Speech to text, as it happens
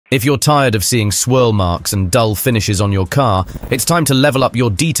If you're tired of seeing swirl marks and dull finishes on your car, it's time to level up your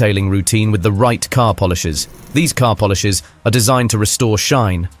detailing routine with the right car polishes. These car polishes are designed to restore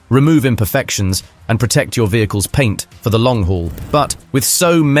shine, remove imperfections, and protect your vehicle's paint for the long haul. But with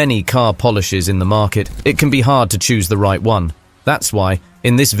so many car polishes in the market, it can be hard to choose the right one. That's why,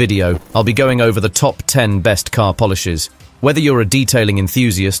 in this video, I'll be going over the top 10 best car polishes. Whether you're a detailing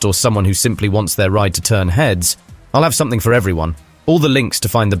enthusiast or someone who simply wants their ride to turn heads, I'll have something for everyone. All the links to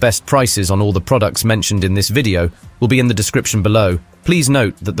find the best prices on all the products mentioned in this video will be in the description below. Please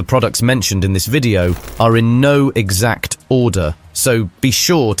note that the products mentioned in this video are in no exact order, so be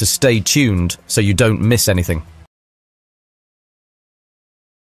sure to stay tuned so you don't miss anything.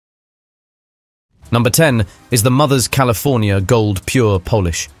 Number 10 is the Mother's California Gold Pure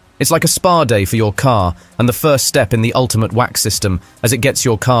Polish. It's like a spa day for your car and the first step in the ultimate wax system as it gets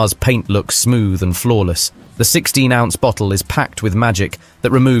your car's paint look smooth and flawless. The 16-ounce bottle is packed with magic that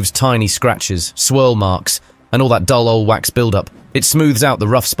removes tiny scratches, swirl marks, and all that dull old wax buildup. It smooths out the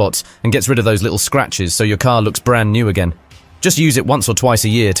rough spots and gets rid of those little scratches so your car looks brand new again. Just use it once or twice a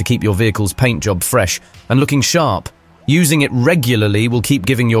year to keep your vehicle's paint job fresh and looking sharp. Using it regularly will keep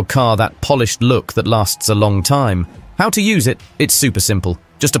giving your car that polished look that lasts a long time. How to use it? It's super simple.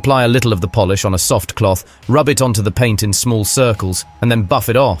 Just apply a little of the polish on a soft cloth, rub it onto the paint in small circles, and then buff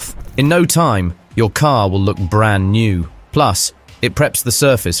it off. In no time, your car will look brand new. Plus, it preps the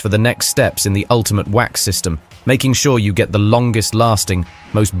surface for the next steps in the ultimate wax system, making sure you get the longest lasting,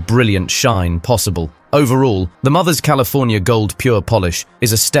 most brilliant shine possible. Overall, the Mother's California Gold Pure Polish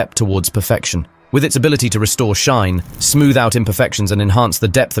is a step towards perfection. With its ability to restore shine, smooth out imperfections and enhance the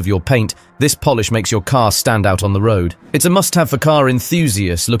depth of your paint, this polish makes your car stand out on the road. It's a must-have for car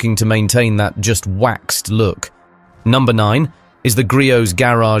enthusiasts looking to maintain that just waxed look. Number 9 is the Griot's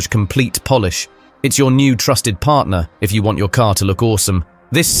Garage Complete Polish. It's your new trusted partner if you want your car to look awesome.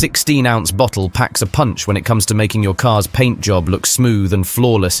 This 16-ounce bottle packs a punch when it comes to making your car's paint job look smooth and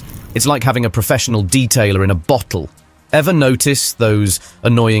flawless. It's like having a professional detailer in a bottle. Ever notice those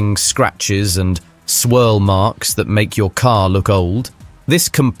annoying scratches and swirl marks that make your car look old? This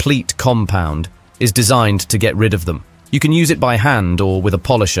complete compound is designed to get rid of them. You can use it by hand or with a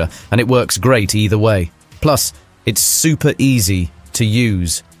polisher, and it works great either way. Plus, it's super easy to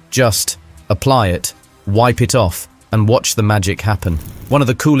use. Just apply it, wipe it off, and watch the magic happen. One of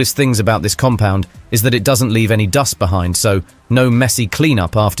the coolest things about this compound is that it doesn't leave any dust behind, so no messy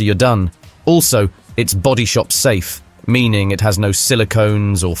cleanup after you're done. Also, it's body shop safe, meaning it has no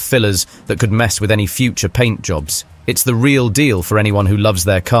silicones or fillers that could mess with any future paint jobs. It's the real deal for anyone who loves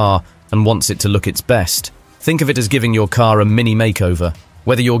their car and wants it to look its best. Think of it as giving your car a mini makeover.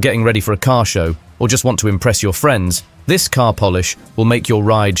 Whether you're getting ready for a car show or just want to impress your friends, this car polish will make your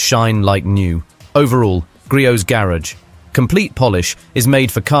ride shine like new. Overall, Griot's Garage Complete Polish is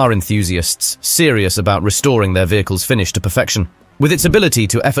made for car enthusiasts serious about restoring their vehicle's finish to perfection. With its ability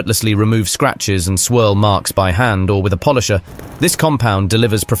to effortlessly remove scratches and swirl marks by hand or with a polisher, this compound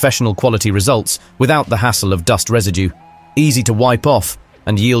delivers professional quality results without the hassle of dust residue. Easy to wipe off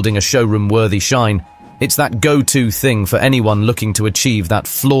and yielding a showroom-worthy shine, it's that go-to thing for anyone looking to achieve that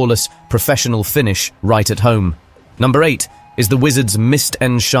flawless, professional finish right at home. Number 8 is the Wizard's Mist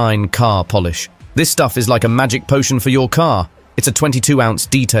and Shine Car Polish. This stuff is like a magic potion for your car. It's a 22-ounce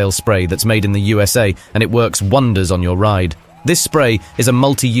detail spray that's made in the USA, and it works wonders on your ride. This spray is a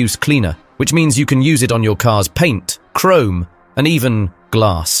multi-use cleaner, which means you can use it on your car's paint, chrome, and even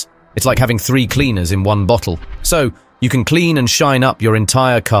glass. It's like having 3 cleaners in one bottle. So, you can clean and shine up your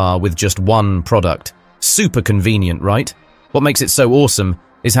entire car with just one product. Super convenient, right? What makes it so awesome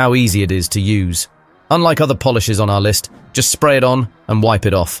is how easy it is to use. Unlike other polishes on our list, just spray it on and wipe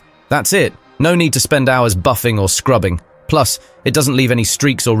it off. That's it. No need to spend hours buffing or scrubbing. Plus, it doesn't leave any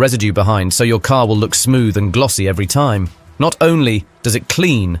streaks or residue behind, so your car will look smooth and glossy every time. Not only does it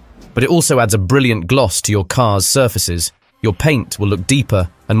clean, but it also adds a brilliant gloss to your car's surfaces. Your paint will look deeper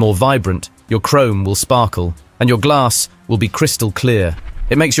and more vibrant, your chrome will sparkle, and your glass will be crystal clear.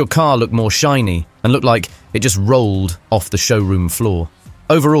 It makes your car look more shiny and look like it just rolled off the showroom floor.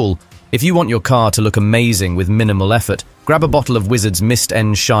 Overall, if you want your car to look amazing with minimal effort, grab a bottle of Wizard's Mist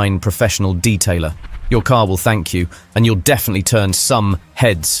and Shine Professional Detailer. Your car will thank you, and you'll definitely turn some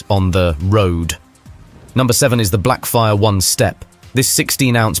heads on the road. Number 7 is the Blackfire One Step. This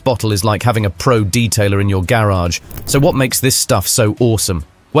 16-ounce bottle is like having a pro detailer in your garage. So what makes this stuff so awesome?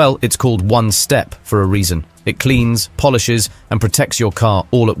 Well, it's called One Step for a reason. It cleans, polishes, and protects your car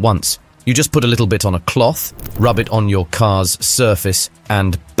all at once. You just put a little bit on a cloth, rub it on your car's surface,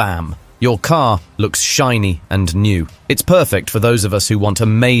 and bam! your car looks shiny and new. It's perfect for those of us who want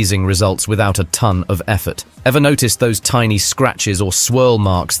amazing results without a ton of effort. Ever noticed those tiny scratches or swirl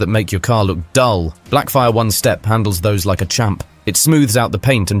marks that make your car look dull? Blackfire One Step handles those like a champ. It smooths out the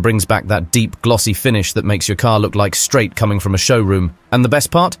paint and brings back that deep, glossy finish that makes your car look like straight coming from a showroom. And the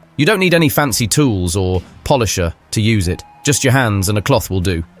best part? You don't need any fancy tools or polisher to use it. Just your hands and a cloth will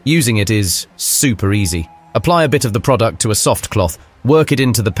do. Using it is super easy. Apply a bit of the product to a soft cloth, work it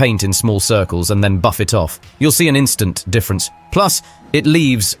into the paint in small circles, and then buff it off. You'll see an instant difference. Plus, it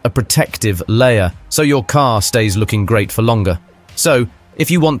leaves a protective layer, so your car stays looking great for longer. So, if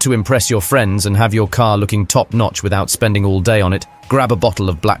you want to impress your friends and have your car looking top-notch without spending all day on it, grab a bottle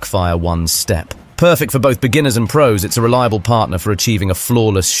of Blackfire One Step. Perfect for both beginners and pros, it's a reliable partner for achieving a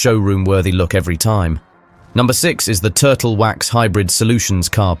flawless, showroom-worthy look every time. Number 6 is the Turtle Wax Hybrid Solutions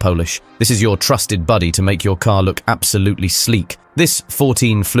Car Polish. This is your trusted buddy to make your car look absolutely sleek. This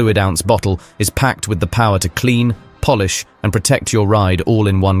 14 fluid-ounce bottle is packed with the power to clean, polish, and protect your ride all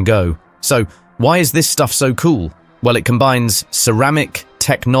in one go. So, why is this stuff so cool? Well, it combines ceramic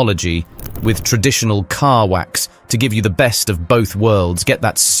technology with traditional car wax to give you the best of both worlds. Get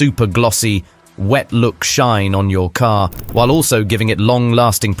that super glossy, wet look shine on your car, while also giving it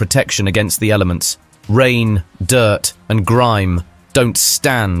long-lasting protection against the elements. Rain, dirt, and grime don't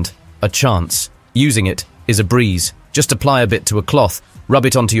stand a chance. Using it is a breeze. Just apply a bit to a cloth, rub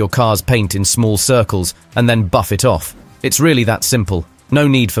it onto your car's paint in small circles, and then buff it off. It's really that simple. No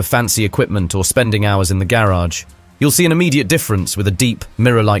need for fancy equipment or spending hours in the garage. You'll see an immediate difference with a deep,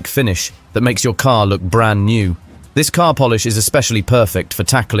 mirror-like finish that makes your car look brand new. This car polish is especially perfect for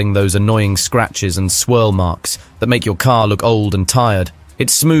tackling those annoying scratches and swirl marks that make your car look old and tired. It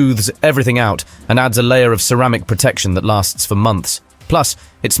smooths everything out and adds a layer of ceramic protection that lasts for months. Plus,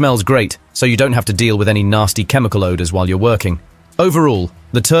 it smells great, so you don't have to deal with any nasty chemical odors while you're working. Overall,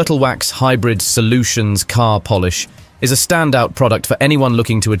 the Turtle Wax Hybrid Solutions Car Polish is a standout product for anyone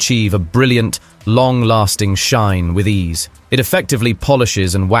looking to achieve a brilliant, long-lasting shine with ease. It effectively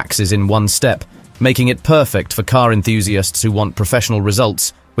polishes and waxes in one step, making it perfect for car enthusiasts who want professional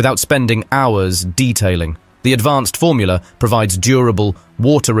results without spending hours detailing. The advanced formula provides durable,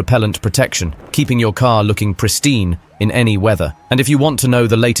 water-repellent protection, keeping your car looking pristine in any weather. And if you want to know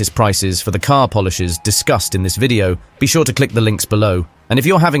the latest prices for the car polishes discussed in this video, be sure to click the links below. And if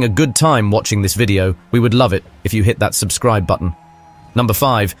you're having a good time watching this video, we would love it if you hit that subscribe button. Number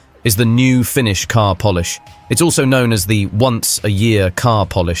 5 is the New Finish Car Polish. It's also known as the once-a-year car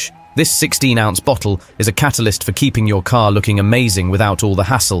polish. This 16-ounce bottle is a catalyst for keeping your car looking amazing without all the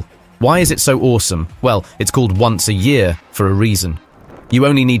hassle. Why is it so awesome? Well, it's called once a year for a reason. You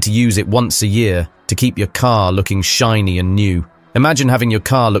only need to use it once a year to keep your car looking shiny and new. Imagine having your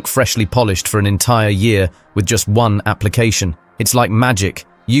car look freshly polished for an entire year with just one application. It's like magic.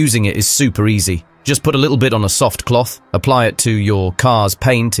 Using it is super easy. Just put a little bit on a soft cloth, apply it to your car's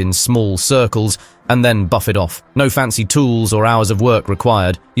paint in small circles, and then buff it off. No fancy tools or hours of work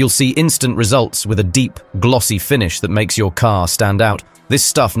required. You'll see instant results with a deep, glossy finish that makes your car stand out. This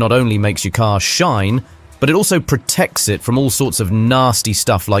stuff not only makes your car shine, but it also protects it from all sorts of nasty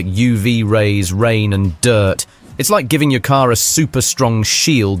stuff like UV rays, rain, and dirt. It's like giving your car a super strong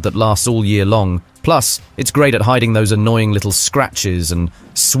shield that lasts all year long. Plus, it's great at hiding those annoying little scratches and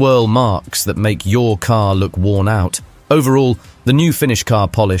swirl marks that make your car look worn out. Overall, the New Finish Car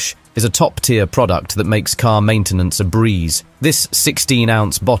Polish is a top-tier product that makes car maintenance a breeze. This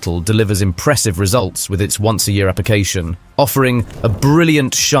 16-ounce bottle delivers impressive results with its once-a-year application, offering a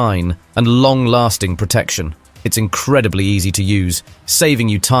brilliant shine and long-lasting protection. It's incredibly easy to use, saving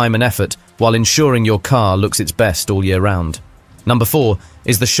you time and effort while ensuring your car looks its best all year round. Number 4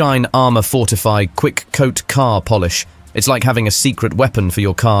 is the Shine Armor Fortify Quick Coat Car Polish. It's like having a secret weapon for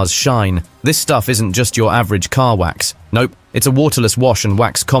your car's shine. This stuff isn't just your average car wax. Nope, it's a waterless wash and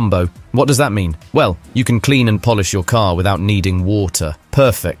wax combo. What does that mean? Well, you can clean and polish your car without needing water.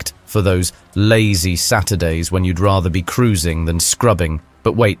 Perfect for those lazy Saturdays when you'd rather be cruising than scrubbing.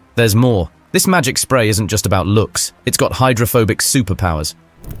 But wait, there's more. This magic spray isn't just about looks. It's got hydrophobic superpowers.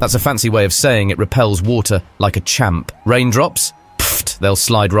 That's a fancy way of saying it repels water like a champ. Raindrops? Pfft, they'll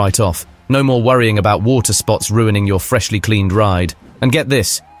slide right off. No more worrying about water spots ruining your freshly cleaned ride. And get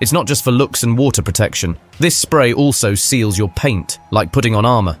this, it's not just for looks and water protection. This spray also seals your paint, like putting on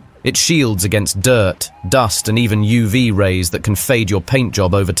armor. It shields against dirt, dust, and even UV rays that can fade your paint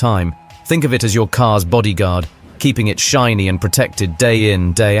job over time. Think of it as your car's bodyguard, keeping it shiny and protected day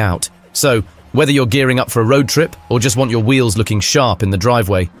in, day out. So, whether you're gearing up for a road trip or just want your wheels looking sharp in the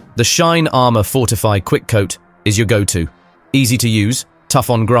driveway, the Shine Armor Fortify Quick Coat is your go-to. Easy to use, tough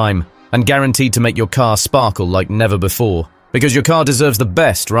on grime, and guaranteed to make your car sparkle like never before. Because your car deserves the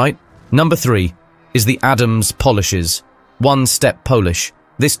best, right? Number 3 is the Adams Polishes One Step Polish.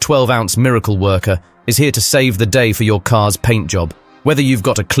 This 12-ounce miracle worker is here to save the day for your car's paint job. Whether you've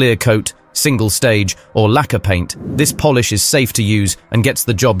got a clear coat, single stage, or lacquer paint, this polish is safe to use and gets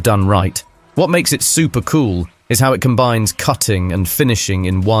the job done right. What makes it super cool is how it combines cutting and finishing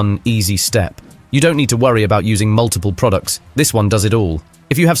in one easy step. You don't need to worry about using multiple products. This one does it all.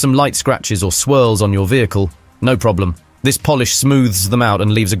 If you have some light scratches or swirls on your vehicle, no problem. This polish smooths them out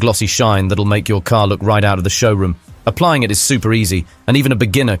and leaves a glossy shine that'll make your car look right out of the showroom. Applying it is super easy, and even a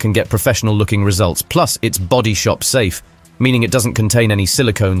beginner can get professional-looking results. Plus, it's body shop safe, meaning it doesn't contain any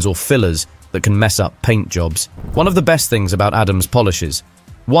silicones or fillers that can mess up paint jobs. One of the best things about Adams polishes,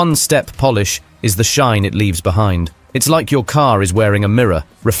 One Step Polish, is the shine it leaves behind. It's like your car is wearing a mirror,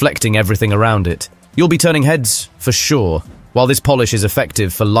 reflecting everything around it. You'll be turning heads, for sure. While this polish is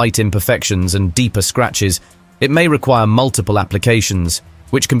effective for light imperfections and deeper scratches, it may require multiple applications,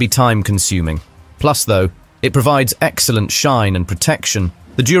 which can be time-consuming. Plus, though, it provides excellent shine and protection.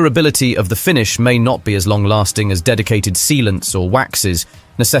 The durability of the finish may not be as long-lasting as dedicated sealants or waxes,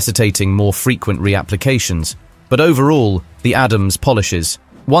 necessitating more frequent reapplications. But overall, the Adams Polishes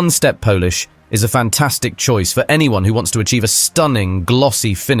One Step Polish is a fantastic choice for anyone who wants to achieve a stunning,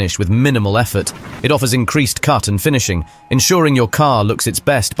 glossy finish with minimal effort. It offers increased cut and finishing, ensuring your car looks its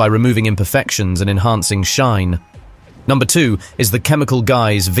best by removing imperfections and enhancing shine. Number 2 is the Chemical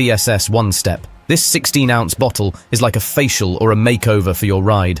Guys VSS One Step. This 16-ounce bottle is like a facial or a makeover for your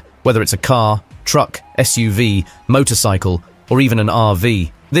ride, whether it's a car, truck, SUV, motorcycle, or even an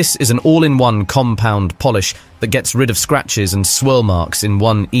RV. This is an all-in-one compound polish that gets rid of scratches and swirl marks in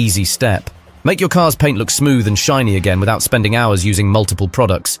one easy step. Make your car's paint look smooth and shiny again without spending hours using multiple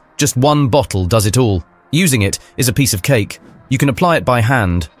products. Just one bottle does it all. Using it is a piece of cake. You can apply it by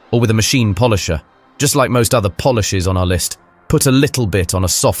hand or with a machine polisher. Just like most other polishes on our list, put a little bit on a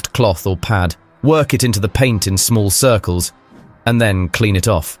soft cloth or pad, work it into the paint in small circles, and then clean it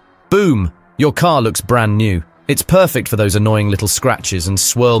off. Boom! Your car looks brand new. It's perfect for those annoying little scratches and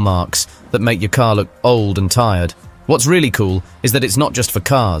swirl marks that make your car look old and tired. What's really cool is that it's not just for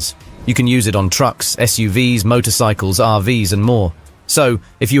cars. You can use it on trucks, SUVs, motorcycles, RVs, and more. So,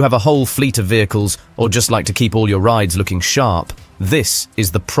 if you have a whole fleet of vehicles or just like to keep all your rides looking sharp, this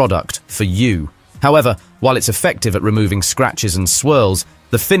is the product for you. However, while it's effective at removing scratches and swirls,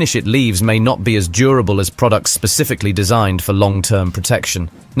 the finish it leaves may not be as durable as products specifically designed for long-term protection,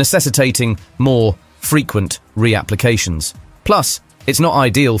 necessitating more frequent reapplications. Plus, it's not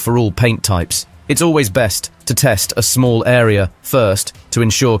ideal for all paint types. It's always best to test a small area first to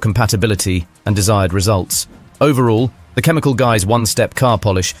ensure compatibility and desired results. Overall, the Chemical Guys One Step Car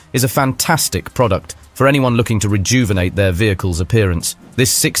Polish is a fantastic product for anyone looking to rejuvenate their vehicle's appearance.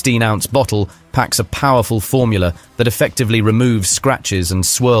 This 16-ounce bottle packs a powerful formula that effectively removes scratches and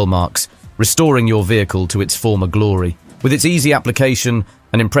swirl marks, restoring your vehicle to its former glory. With its easy application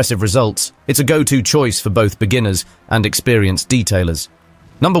and impressive results, it's a go-to choice for both beginners and experienced detailers.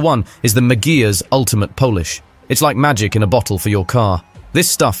 Number 1 is the Meguiar's Ultimate Polish. It's like magic in a bottle for your car. This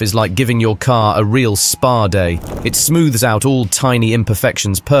stuff is like giving your car a real spa day. It smooths out all tiny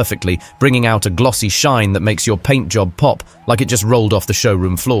imperfections perfectly, bringing out a glossy shine that makes your paint job pop like it just rolled off the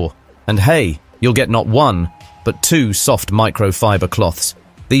showroom floor. And hey, you'll get not 1, but 2 soft microfiber cloths.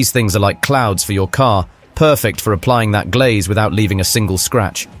 These things are like clouds for your car, perfect for applying that glaze without leaving a single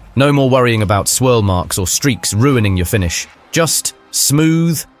scratch. No more worrying about swirl marks or streaks ruining your finish. Just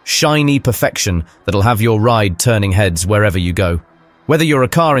smooth, shiny perfection that'll have your ride turning heads wherever you go. Whether you're a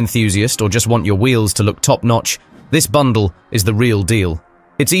car enthusiast or just want your wheels to look top-notch, this bundle is the real deal.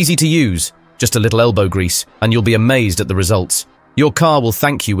 It's easy to use, just a little elbow grease, and you'll be amazed at the results. Your car will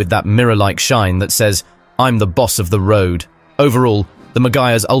thank you with that mirror-like shine that says, "I'm the boss of the road." Overall, the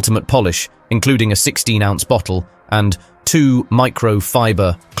Meguiar's Ultimate Polish, including a 16-ounce bottle and 2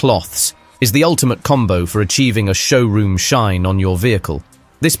 microfiber cloths, is the ultimate combo for achieving a showroom shine on your vehicle.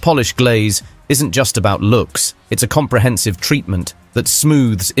 This polish glaze isn't just about looks, it's a comprehensive treatment that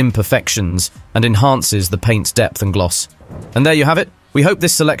smooths imperfections and enhances the paint's depth and gloss. And there you have it. We hope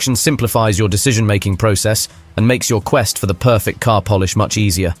this selection simplifies your decision-making process and makes your quest for the perfect car polish much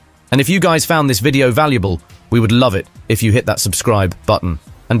easier. And if you guys found this video valuable, we would love it if you hit that subscribe button.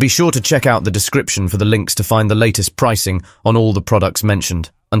 And be sure to check out the description for the links to find the latest pricing on all the products mentioned.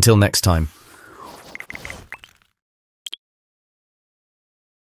 Until next time.